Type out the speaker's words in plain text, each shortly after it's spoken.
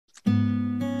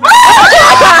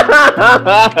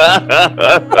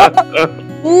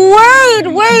Wait.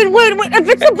 If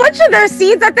it's a bunch of their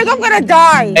scenes, I think I'm gonna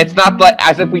die. It's not like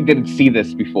as if we didn't see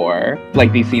this before.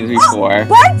 Like these scenes before.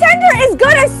 Bartender is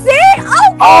gonna sing?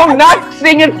 Oh, not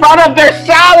sing in front of their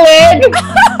salad!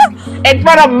 In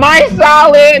front of my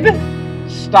salad!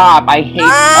 Stop, I hate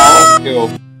all of you.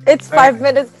 It's 5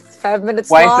 minutes. 5 minutes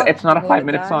Why long. it's not a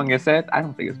 5-minute song, is it? I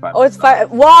don't think it's 5 minutes. Oh, it's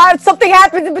 5. What? Something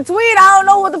happens in between. I don't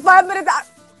know what the 5 minutes.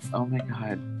 Oh my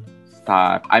god.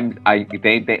 Stop.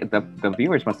 The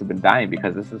viewers must have been dying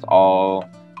because this is all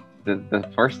the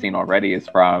first scene already is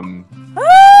from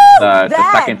the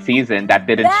second season that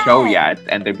didn't show yet,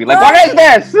 and they'd be like, "What is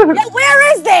this? Yeah,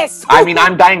 where is this?" I mean,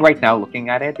 I'm dying right now looking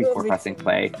at it before pressing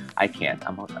play. I can't.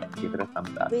 I'm gonna give it a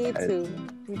thumbs up. Me too.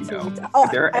 Oh,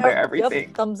 they're everything.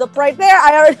 Yep, thumbs up right there.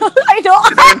 I already know. I know.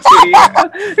 I'm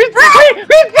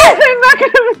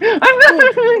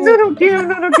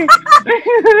not okay.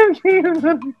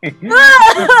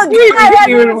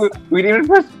 We didn't even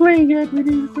press play yet.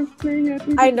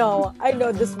 I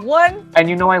know this one. And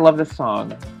you know I love this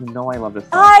song. You know I love this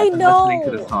song. I I've been know. listening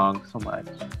to the song so much.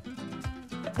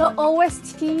 The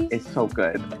OST. It's so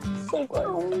good. So good.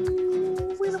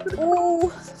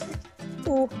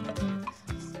 Ooh.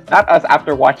 Not us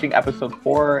after watching episode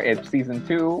 4 in season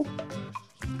 2.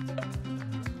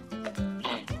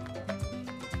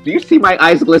 Do you see my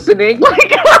eyes glistening?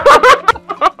 Like,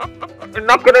 we're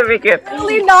not gonna make it.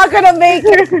 Really not gonna make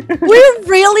it. We're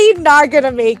really not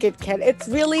gonna make it, Ken. It's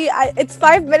really, it's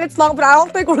 5 minutes long, but I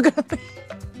don't think we're gonna make it.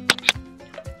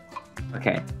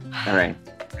 Okay. All right,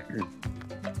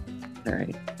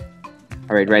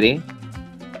 ready?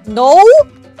 No?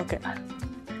 Okay.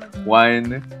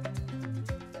 1.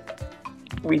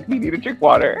 We need to drink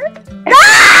water.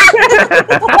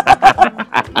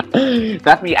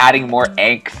 That's me adding more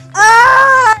angst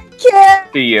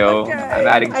Can't. to you. Okay. I'm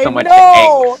adding so much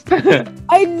know. angst.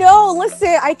 I know.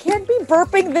 Listen, I can't be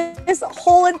burping this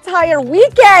whole entire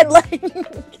weekend. Like.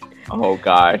 Oh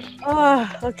gosh.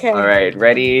 Okay. All right,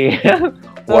 ready?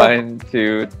 1,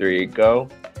 2, 3, go.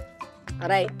 All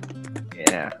right.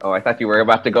 Yeah. Oh, I thought you were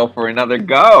about to go for another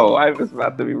go. I was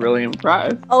about to be really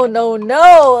impressed. Oh no.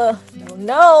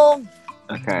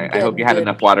 Okay, I hope you had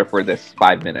enough water for this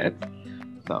 5 minutes.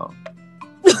 So.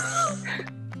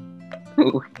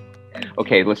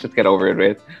 Okay, let's just get over it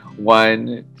with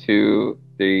 1, 2,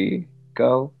 3,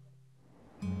 go.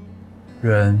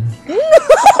 We're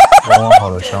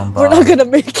not gonna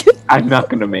make it. I'm not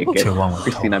gonna make it.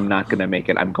 Christine, I'm not gonna make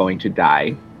it. I'm going to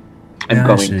die. I'm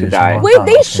going to die. Wait,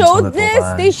 they showed this?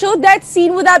 They showed that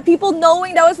scene without people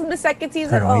knowing that was from the second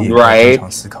season? Oh. Right.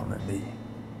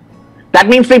 That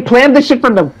means they planned this shit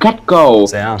from the get-go.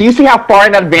 Do you see how far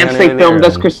in advance they filmed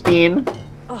this, Christine?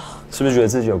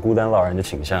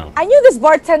 I knew this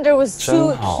bartender was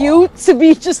too cute to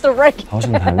be just a regular.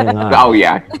 Oh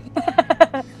yeah.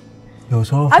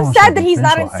 I'm sad that he's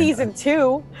not in season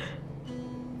 2.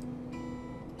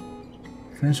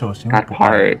 That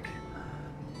part.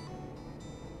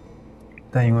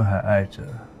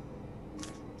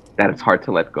 That it's hard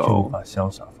to let go. Wait.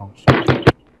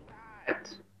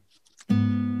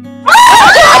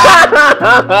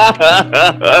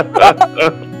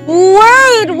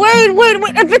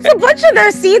 If it's a bunch of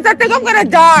their scenes, I think I'm gonna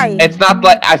die. It's not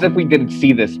like as if we didn't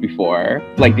see this before.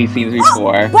 Like these scenes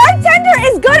before. Bartender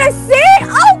is gonna sing?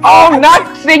 Oh,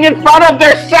 not sing in front of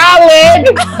their salad!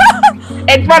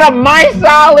 In front of my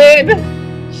salad!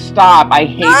 Stop, I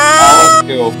hate all of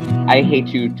you. I hate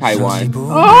you, Taiwan.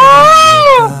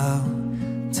 Oh!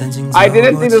 I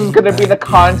didn't think this was gonna be the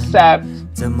concept.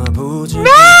 No!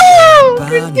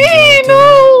 Christine,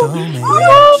 no!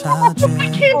 I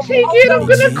can't take it, I'm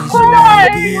gonna cry!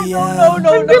 No.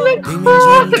 I'm gonna cry!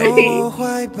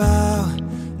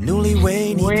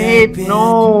 Wait,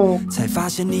 no!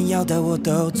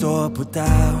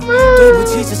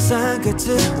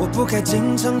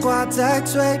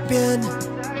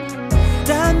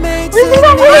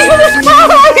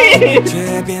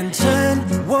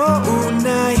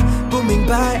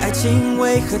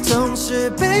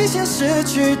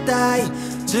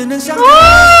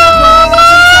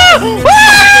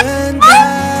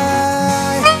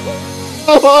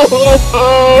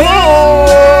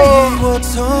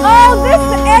 Oh, this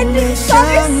ending song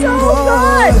is so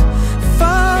good!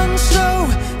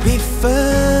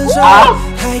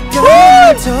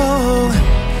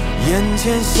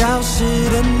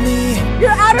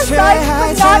 You're out of sight,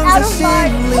 but not out of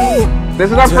mind. This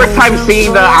is our first time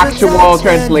seeing the actual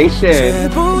translation. Yeah,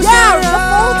 the full translation.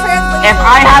 If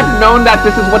I had known that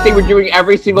this is what they were doing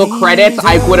every single credits,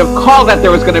 I would have called that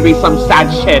there was gonna be some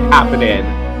sad shit happening.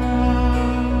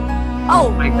 Oh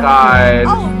my god.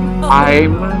 Oh.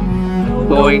 I'm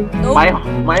going.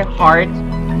 My heart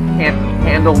can't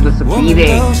handle this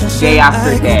beating day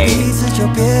after day.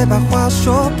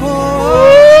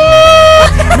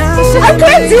 I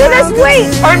can't do this. Wait.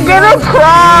 I'm gonna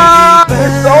cry.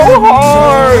 It's so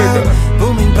hard.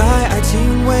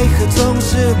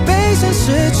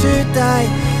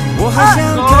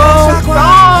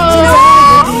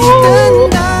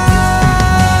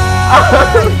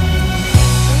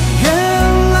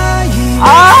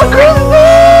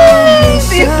 Christine!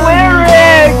 These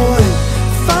lyrics!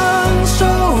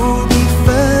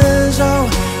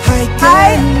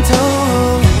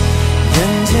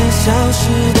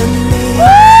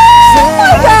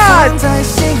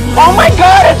 Oh my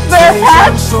god, it's their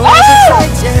hat!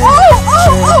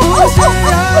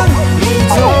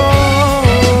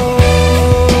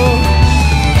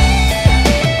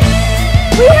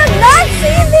 We have not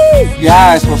seen these!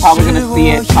 Yes, we're probably gonna see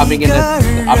it coming in the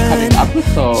upcoming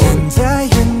episode.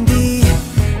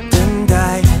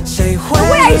 The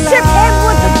way I ship him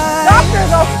with the doctor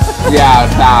though. Yeah,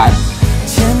 that.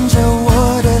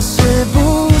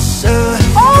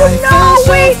 Oh no,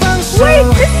 wait, this is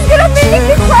gonna make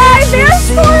me cry. Their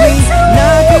story too.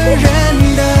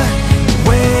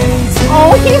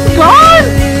 Oh, he's gone!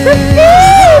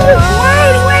 Christine!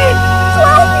 Wait,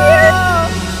 12 years.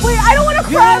 Wait, I don't want to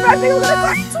cry, but I think I'm gonna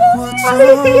cry. 12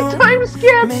 years. I hate time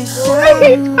skips. I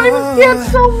hate time skips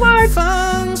so much.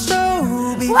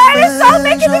 Why is so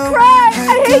making me cry? I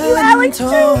hate you, Alex, too.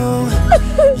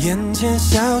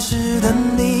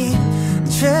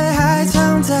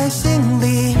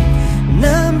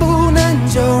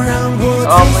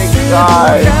 Oh my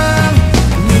god.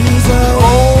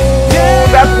 Oh,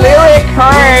 that lyric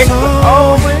hurts.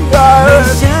 Oh my god.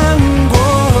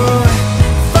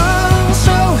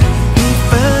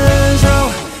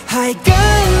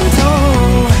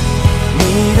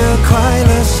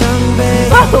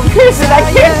 Oh, Kristen, I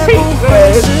can't take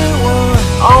this.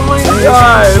 Oh my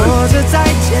god.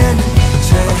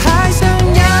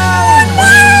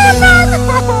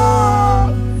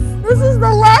 This is the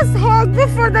last hug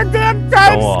before the damn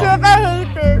time skip. I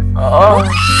hate this.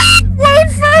 Wait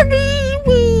for me.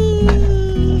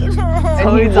 And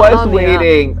he was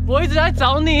waiting. 我一直在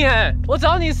找你耶，我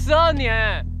找你12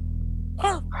年。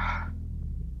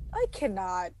 I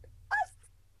cannot.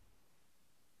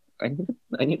 I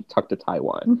need to talk to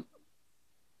Taiwan.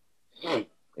 I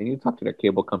need to talk to their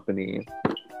cable company.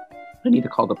 I need to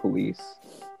call the police.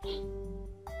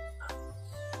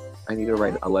 I need to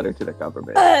write a letter to the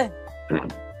government.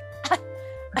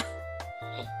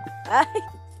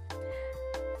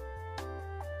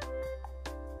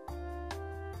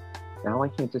 Now I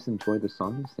can't just enjoy the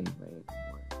song the same way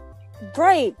anymore.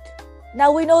 Right.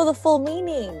 Now we know the full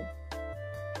meaning.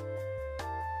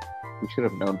 We should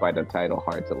have known by the title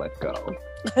Hard to Let Go.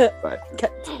 But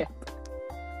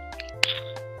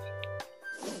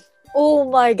oh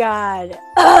my god.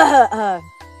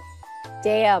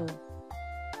 Damn.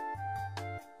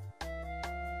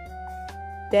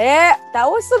 That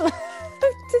was some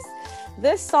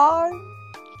this song.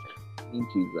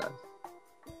 Jesus.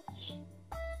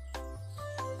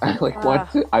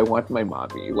 I want my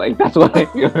mommy. Like that's what I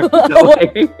feel.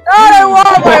 I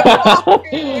want my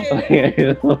mommy.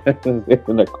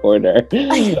 In the corner.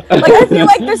 Like I feel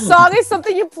like this song is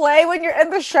something you play when you're in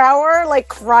the shower, like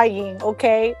crying.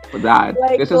 Okay. That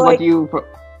like, this is what you.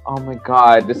 Oh my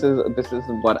god! This is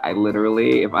what I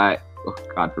literally. If I. Oh,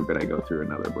 God forbid I go through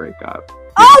another breakup.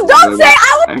 Oh, don't say!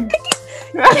 I was thinking.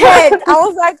 I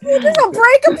was like, this is a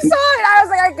breakup song. And I was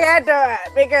like, I can't do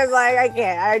it because, like, I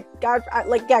can't.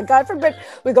 God forbid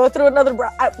we go through another.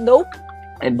 Nope.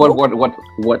 And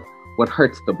what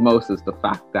hurts the most is the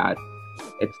fact that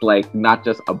it's like not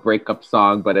just a breakup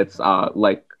song, but it's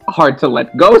like a hard to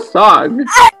let go song.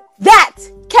 That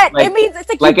Ken, like, it means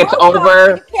it's like it's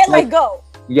over. You can't let go.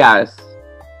 Yes,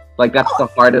 like that's the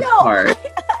hardest part.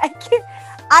 I can't.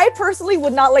 I personally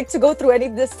would not like to go through any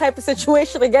of this type of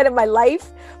situation again in my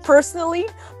life, personally.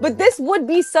 But this would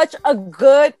be such a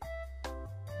good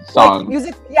song, like,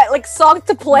 music, like song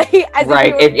to play. As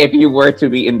right, if you were to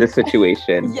be in this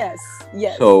situation. Yes.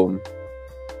 So,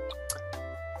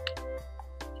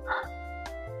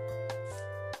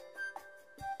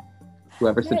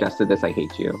 whoever suggested this, I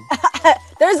hate you.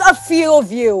 There's a few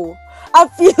of you. A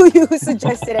few you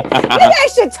suggested it. You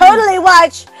guys should totally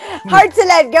watch Hard to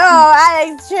Let Go,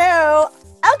 Alex Chou.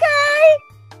 Okay.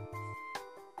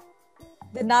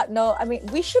 Did not know. I mean,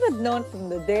 we should have known from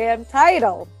the damn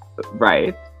title.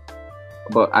 Right.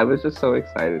 But I was just so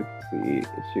excited to see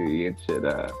Shui and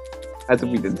Shida. As if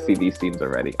we didn't see these scenes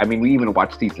already. I mean, we even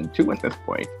watched season 2 at this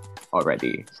point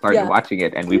already. Started watching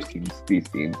it and we've seen these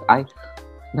scenes.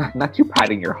 Not you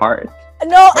patting your heart.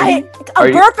 No, a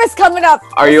burp is coming up.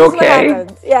 Are you okay?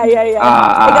 Yeah.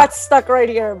 I got stuck right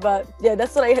here, but yeah,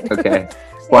 that's what I had to do. Okay.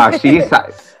 Wow,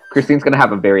 Christine's gonna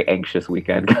have a very anxious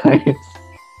weekend, guys.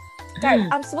 Guys,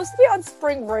 I'm supposed to be on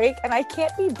spring break, and I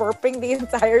can't be burping the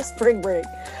entire spring break.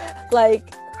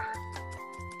 Like,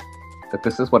 but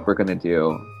this is what we're gonna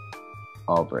do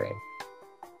all break.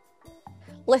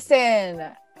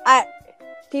 Listen,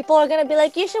 people are gonna be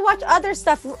like, you should watch other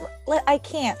stuff. I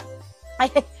can't.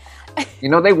 You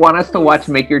know, they want us to watch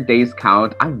Make Your Days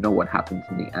Count. I know what happens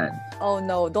in the end. Oh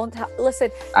no, listen,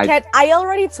 Kat, I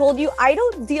already told you I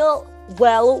don't deal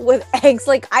well with eggs.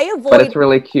 Like, I avoid. But it's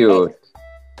really cute. Eggs.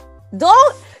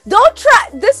 Don't try.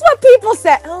 This is what people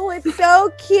say. Oh, it's so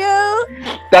cute.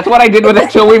 That's what I did with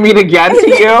Until We Meet Again to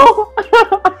you.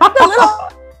 The little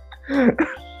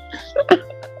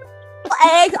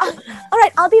eggs. All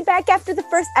right, I'll be back after the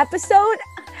first episode.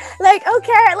 Like,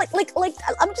 okay, like,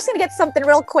 I'm just gonna get something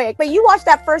real quick. But you watch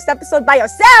that first episode by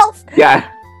yourself.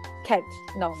 Yeah. Kent,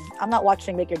 no, I'm not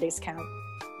watching Make Your Days Count.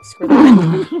 Screw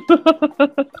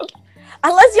that.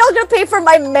 Unless y'all gonna pay for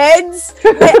my meds,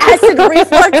 my acid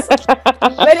reflux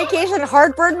medication,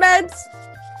 heartburn meds.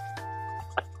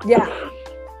 Yeah.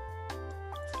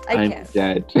 I'm can't.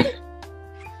 Dead.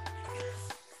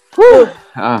 Whew.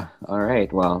 All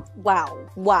right. Well. Wow.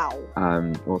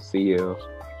 We'll see you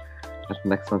at the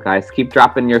next one, guys. Keep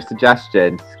dropping your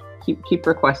suggestions. Keep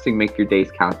requesting Make Your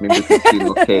Days Count. Maybe we can see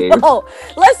okay. No,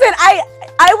 listen,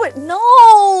 I would no.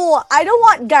 I don't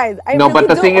want guys. No, really but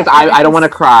the thing is, I don't want to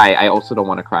cry. I also don't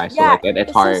want to cry. So yeah, like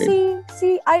it's hard.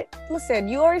 See, I listen.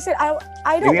 You already said I don't want to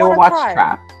cry. Maybe we'll watch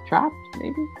Trapped.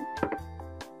 Maybe.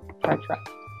 Try Trapped.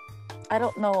 I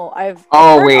don't know. I've.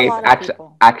 Oh wait, actually.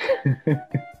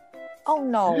 Oh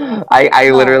no. I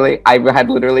had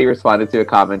literally responded to a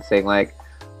comment saying like,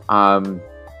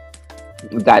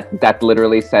 that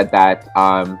literally said that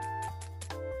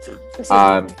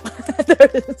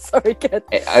sorry, kid.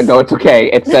 No, it's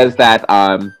okay. It says that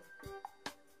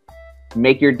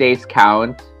Make Your Days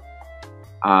Count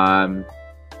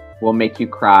will make you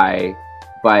cry,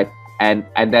 but and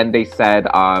then they said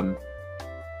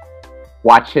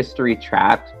watch History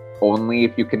Trapped only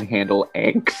if you can handle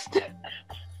angst.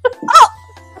 Oh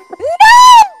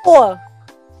no!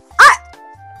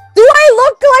 Do I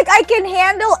look like I can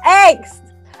handle angst?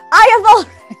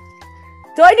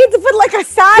 Do I need to put like a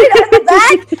sign on the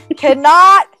back?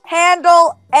 Cannot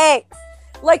handle angst.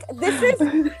 Like, this is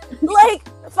like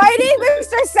fighting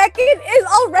Mr. Second is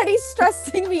already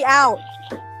stressing me out.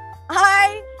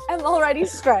 I am already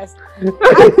stressed. I'm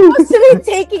supposed to be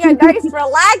taking a nice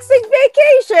relaxing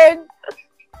vacation.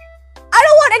 I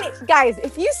don't want any guys.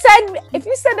 If you send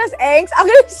us angst, I'm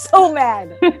gonna be so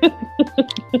mad.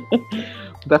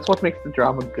 That's what makes the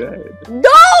drama good. No,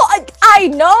 I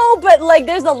know, but like,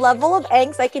 there's a level of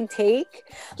angst I can take.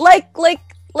 Like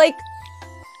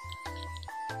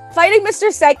fighting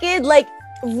Mr. Second, like,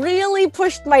 really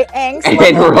pushed my angst. It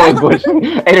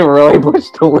really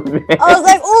pushed the limit. I was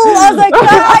like,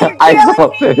 God,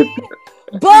 you're killing me.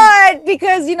 But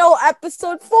because, you know,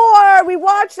 episode 4, we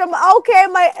watched them. Okay,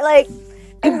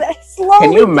 slowly.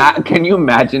 Can you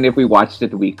imagine if we watched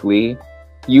it weekly?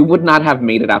 You would not have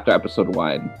made it after episode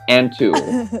 1 and 2.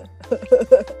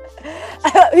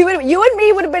 You and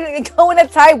me would have been going to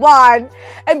Taiwan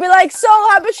and be like, so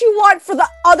how much you want for the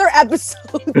other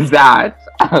episodes? That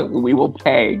we will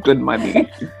pay good money.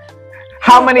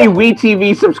 How many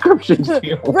WeTV subscriptions do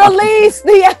you want? Release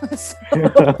the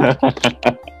episode.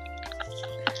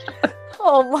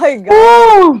 Oh my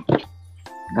god.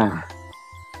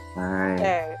 All right.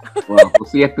 Okay. Well, we'll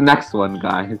see you at the next one,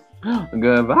 guys.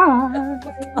 Goodbye.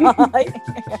 Bye.